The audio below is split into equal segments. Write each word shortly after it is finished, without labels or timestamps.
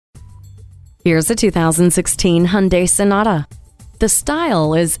Here's a 2016 Hyundai Sonata. The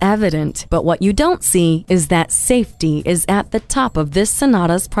style is evident, but what you don't see is that safety is at the top of this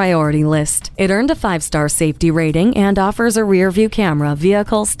Sonata's priority list. It earned a 5-star safety rating and offers a rear-view camera,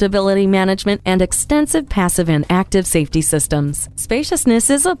 vehicle stability management, and extensive passive and active safety systems. Spaciousness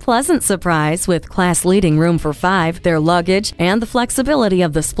is a pleasant surprise with class-leading room for 5, their luggage, and the flexibility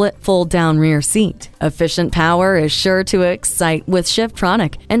of the split fold-down rear seat. Efficient power is sure to excite with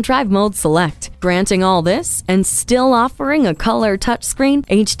Shiftronic and Drive Mode Select. Granting all this and still offering a color touchscreen,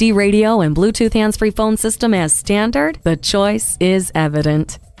 HD radio, and Bluetooth hands-free phone system as standard, the choice is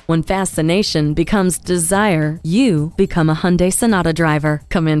evident. When fascination becomes desire, you become a Hyundai Sonata driver.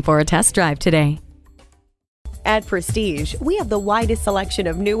 Come in for a test drive today. At Prestige, we have the widest selection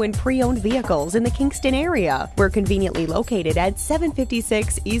of new and pre-owned vehicles in the Kingston area. We're conveniently located at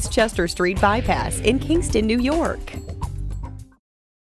 756 East Chester Street Bypass in Kingston, New York.